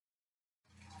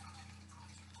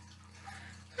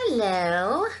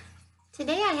Hello.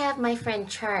 Today I have my friend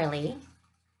Charlie,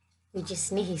 who just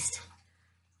sneezed,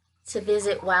 to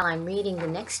visit while I'm reading the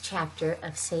next chapter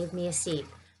of Save Me a Seat.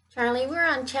 Charlie, we're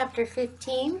on chapter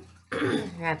 15.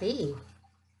 Ravi.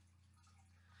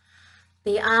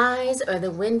 The eyes are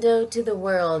the window to the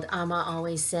world, Amma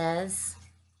always says.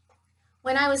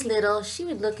 When I was little, she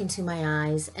would look into my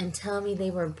eyes and tell me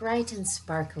they were bright and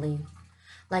sparkly,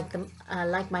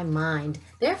 like my mind.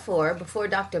 Therefore, before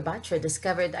Dr. Batra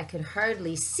discovered I could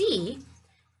hardly see,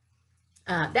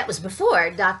 that was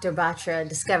before Dr. Batra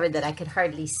discovered that I could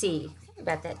hardly see. Sorry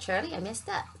about that, Charlie. I messed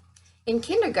up. In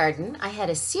kindergarten, I had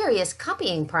a serious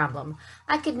copying problem.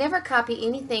 I could never copy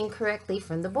anything correctly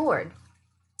from the board.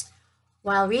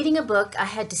 While reading a book, I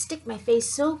had to stick my face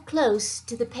so close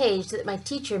to the page that my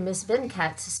teacher, Miss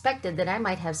Venkat, suspected that I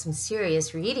might have some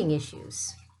serious reading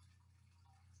issues.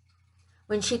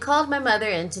 When she called my mother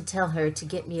in to tell her to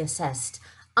get me assessed,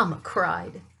 Amma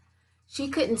cried. She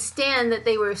couldn't stand that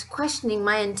they were questioning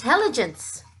my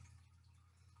intelligence.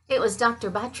 It was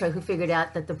Dr. Batra who figured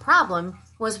out that the problem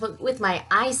was with my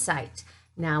eyesight.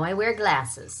 Now I wear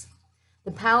glasses.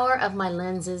 The power of my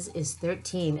lenses is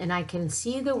 13, and I can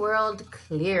see the world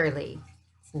clearly.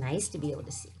 It's nice to be able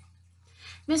to see.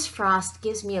 Miss Frost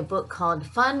gives me a book called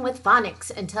Fun with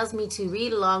Phonics and tells me to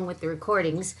read along with the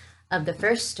recordings of the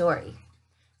first story.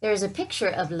 There is a picture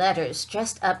of letters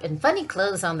dressed up in funny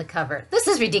clothes on the cover. This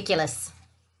is ridiculous.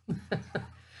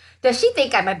 Does she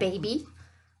think I'm a baby?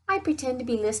 I pretend to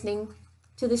be listening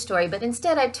to the story, but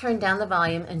instead I turn down the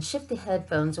volume and shift the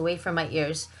headphones away from my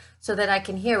ears so that I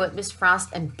can hear what Miss Frost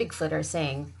and Bigfoot are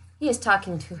saying. He is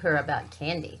talking to her about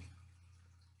candy.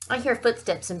 I hear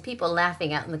footsteps and people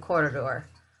laughing out in the corridor.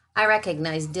 I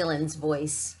recognize Dylan's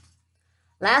voice.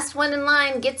 Last one in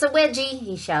line gets a wedgie,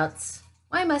 he shouts.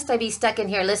 Why must I be stuck in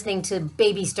here listening to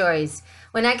baby stories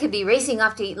when I could be racing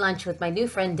off to eat lunch with my new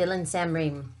friend Dylan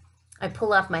Samreem? I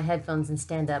pull off my headphones and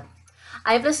stand up.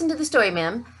 I have listened to the story,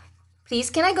 ma'am. Please,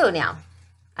 can I go now?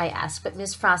 I ask, but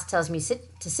Miss Frost tells me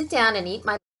to sit down and eat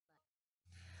my...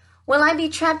 Will I be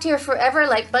trapped here forever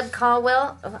like Bud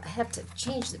Caldwell? Oh, I have to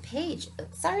change the page.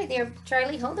 Sorry there,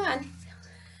 Charlie. Hold on.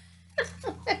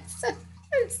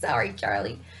 I'm sorry,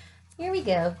 Charlie. Here we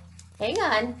go. Hang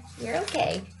on. You're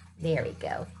okay. There we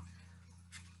go.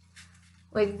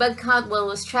 When Bud Caldwell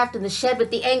was trapped in the shed with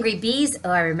the angry bees.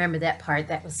 Oh, I remember that part.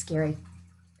 That was scary.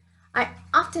 I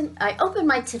open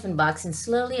my tiffin box and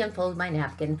slowly unfold my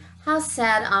napkin. How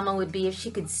sad Amma would be if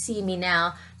she could see me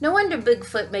now. No wonder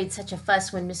Bigfoot made such a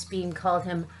fuss when Miss Beam called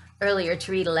him earlier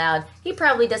to read aloud. He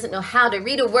probably doesn't know how to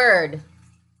read a word.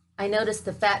 I notice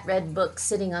the fat red book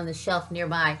sitting on the shelf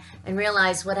nearby and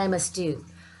realize what I must do.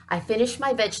 I finish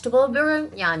my vegetable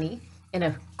biryani in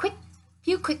a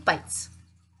few quick bites.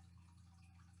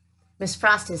 Miss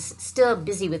Frost is still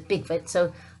busy with Bigfoot,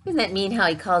 so doesn't that mean how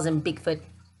he calls him Bigfoot?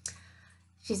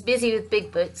 She's busy with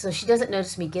Bigfoot, so she doesn't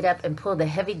notice me get up and pull the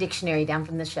heavy dictionary down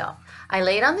from the shelf. I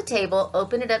lay it on the table,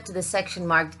 open it up to the section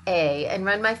marked A, and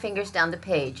run my fingers down the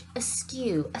page.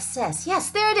 Eschew, assess. Yes,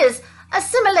 there it is.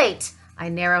 Assimilate. I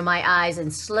narrow my eyes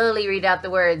and slowly read out the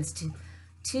words.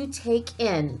 To take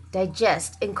in,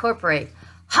 digest, incorporate.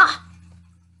 Ha!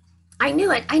 I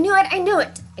knew it, I knew it, I knew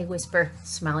it, I whisper,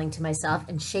 smiling to myself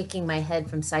and shaking my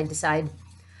head from side to side.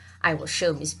 I will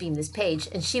show Miss Beam this page,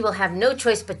 and she will have no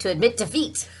choice but to admit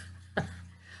defeat.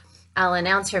 I'll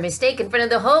announce her mistake in front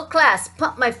of the whole class,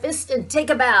 pump my fist, and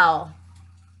take a bow.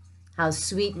 How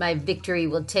sweet my victory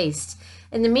will taste.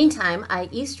 In the meantime, I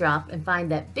eavesdrop and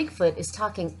find that Bigfoot is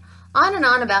talking on and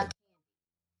on about...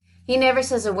 He never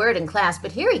says a word in class,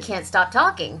 but here he can't stop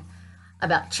talking.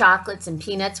 About chocolates and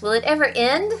peanuts. Will it ever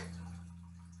end?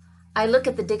 I look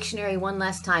at the dictionary one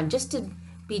last time, just to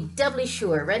be doubly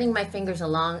sure, running my fingers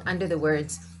along under the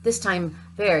words, this time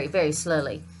very, very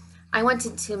slowly. I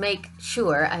wanted to make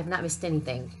sure I have not missed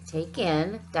anything. Take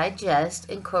in, digest,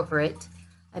 incorporate.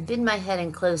 I bend my head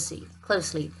in closely.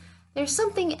 There's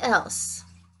something else.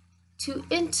 To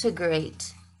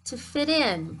integrate, to fit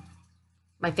in.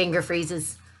 My finger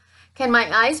freezes. Can my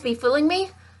eyes be fooling me?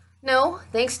 No,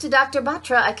 thanks to Dr.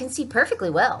 Batra, I can see perfectly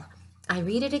well. I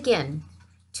read it again.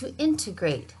 To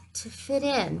integrate, to fit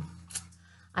in.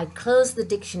 I close the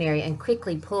dictionary and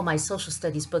quickly pull my social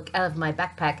studies book out of my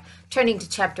backpack, turning to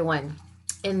chapter 1.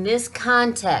 In this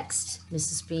context,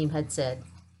 Mrs. Beam had said.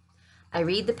 I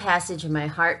read the passage and my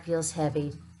heart feels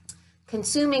heavy.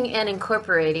 Consuming and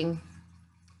incorporating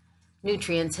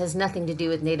nutrients has nothing to do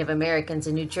with Native Americans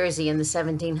in New Jersey in the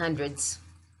 1700s.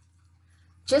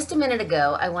 Just a minute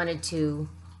ago, I wanted to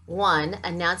 1.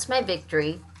 Announce my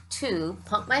victory, 2.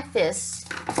 Pump my fists,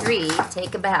 3.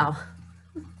 Take a bow.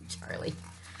 Charlie.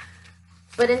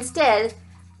 But instead,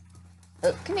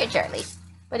 Oh, come here, Charlie.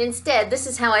 But instead, this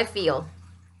is how I feel.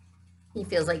 He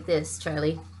feels like this,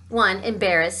 Charlie. 1,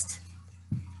 embarrassed.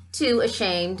 2,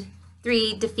 ashamed.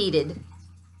 3, defeated.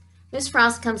 Miss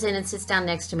Frost comes in and sits down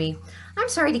next to me. I'm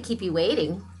sorry to keep you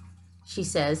waiting, she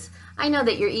says. I know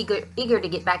that you're eager to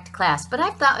get back to class, but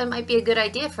I thought it might be a good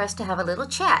idea for us to have a little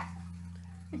chat.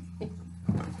 There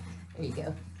you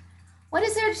go. What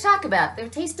is there to talk about? The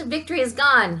taste of victory is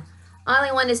gone. All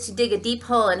I want is to dig a deep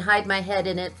hole and hide my head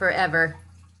in it forever.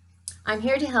 I'm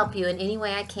here to help you in any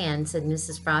way I can, said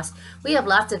Mrs. Frost. We have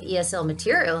lots of ESL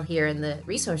material here in the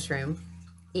resource room.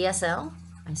 ESL?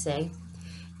 I say.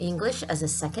 English as a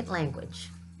second language.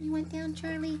 You went down,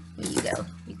 Charlie? Here you go.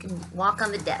 You can walk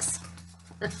on the desk.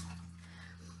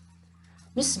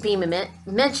 Mrs. Beam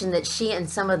mentioned that she and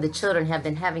some of the children have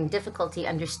been having difficulty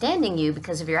understanding you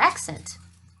because of your accent.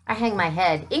 I hang my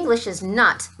head. English is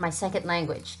not my second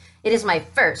language. It is my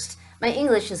first. My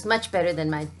English is much better than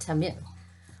my Tamil.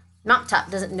 Knocktup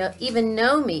doesn't even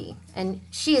know me, and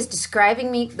she is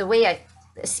describing me the way I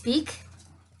speak.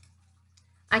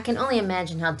 I can only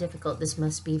imagine how difficult this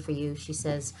must be for you, she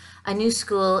says. A new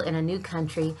school in a new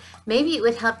country. Maybe it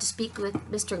would help to speak with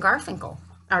Mr. Garfinkel,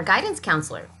 our guidance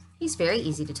counselor. He's very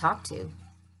easy to talk to.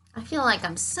 I feel like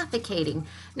I'm suffocating.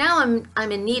 Now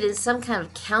I'm in need of some kind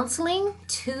of counseling,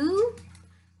 too?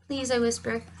 Please, I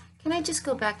whisper, can I just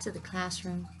go back to the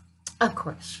classroom? Of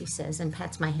course, she says, and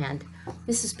pats my hand.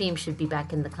 Mrs. Beam should be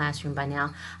back in the classroom by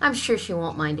now. I'm sure she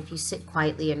won't mind if you sit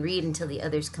quietly and read until the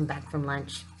others come back from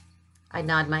lunch. I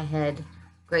nod my head,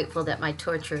 grateful that my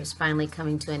torture is finally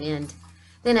coming to an end.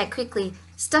 Then I quickly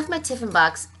stuff my tiffin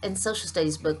box and social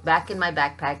studies book back in my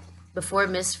backpack before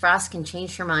Miss Frost can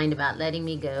change her mind about letting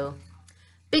me go.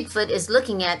 Bigfoot is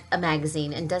looking at a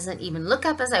magazine and doesn't even look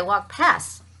up as I walk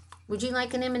past. Would you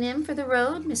like an M&M for the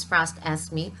road? Miss Frost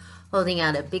asked me, holding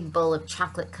out a big bowl of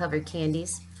chocolate-covered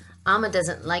candies. Amma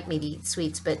doesn't like me to eat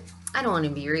sweets, but I don't want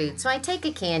to be rude, so I take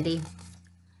a candy,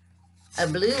 a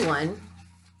blue one,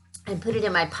 and put it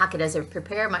in my pocket as I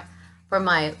prepare for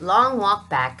my long walk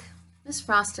back. Miss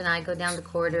Frost and I go down the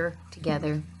corridor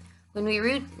together. When we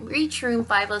reach room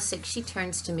 506, she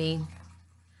turns to me.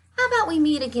 How about we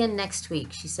meet again next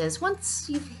week, she says, once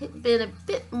you've had a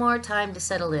bit more time to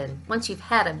settle in.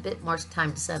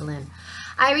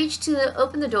 I reach to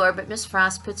open the door, but Miss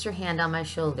Frost puts her hand on my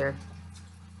shoulder.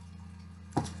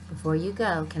 Before you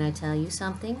go, can I tell you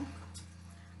something?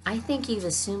 I think you've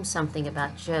assumed something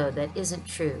about Joe that isn't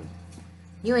true.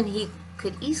 You and he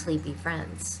could easily be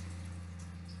friends.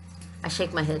 I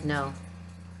shake my head no.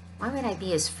 Why would I be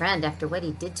his friend after what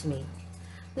he did to me?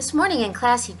 This morning in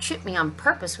class, he tripped me on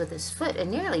purpose with his foot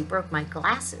and nearly broke my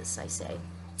glasses, I say.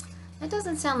 That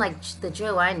doesn't sound like the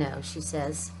Joe I know, she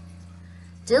says.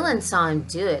 Dylan saw him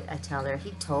do it, I tell her.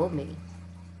 He told me.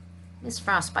 Miss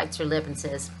Frost bites her lip and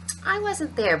says, I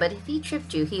wasn't there, but if he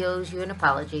tripped you, he owes you an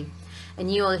apology.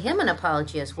 And you owe him an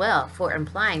apology as well for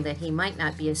implying that he might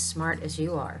not be as smart as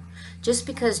you are. Just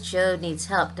because Joe needs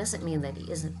help doesn't mean that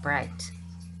he isn't bright.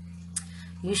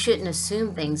 You shouldn't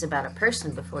assume things about a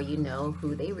person before you know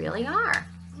who they really are.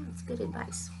 Yeah, that's good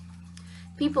advice.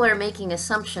 People are making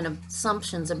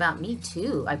assumptions about me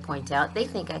too, I point out. They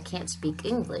think I can't speak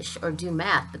English or do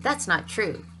math, but that's not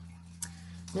true.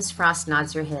 Miss Frost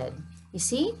nods her head. You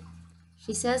see,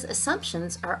 she says,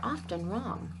 assumptions are often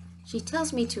wrong. She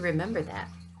tells me to remember that.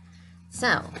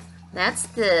 So, that's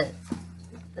the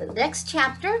next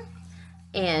chapter.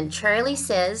 And Charlie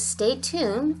says, stay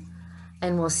tuned,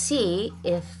 and we'll see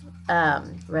if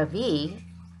Ravi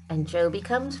and Joe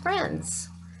becomes friends.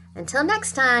 Until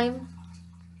next time,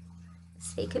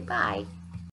 say goodbye.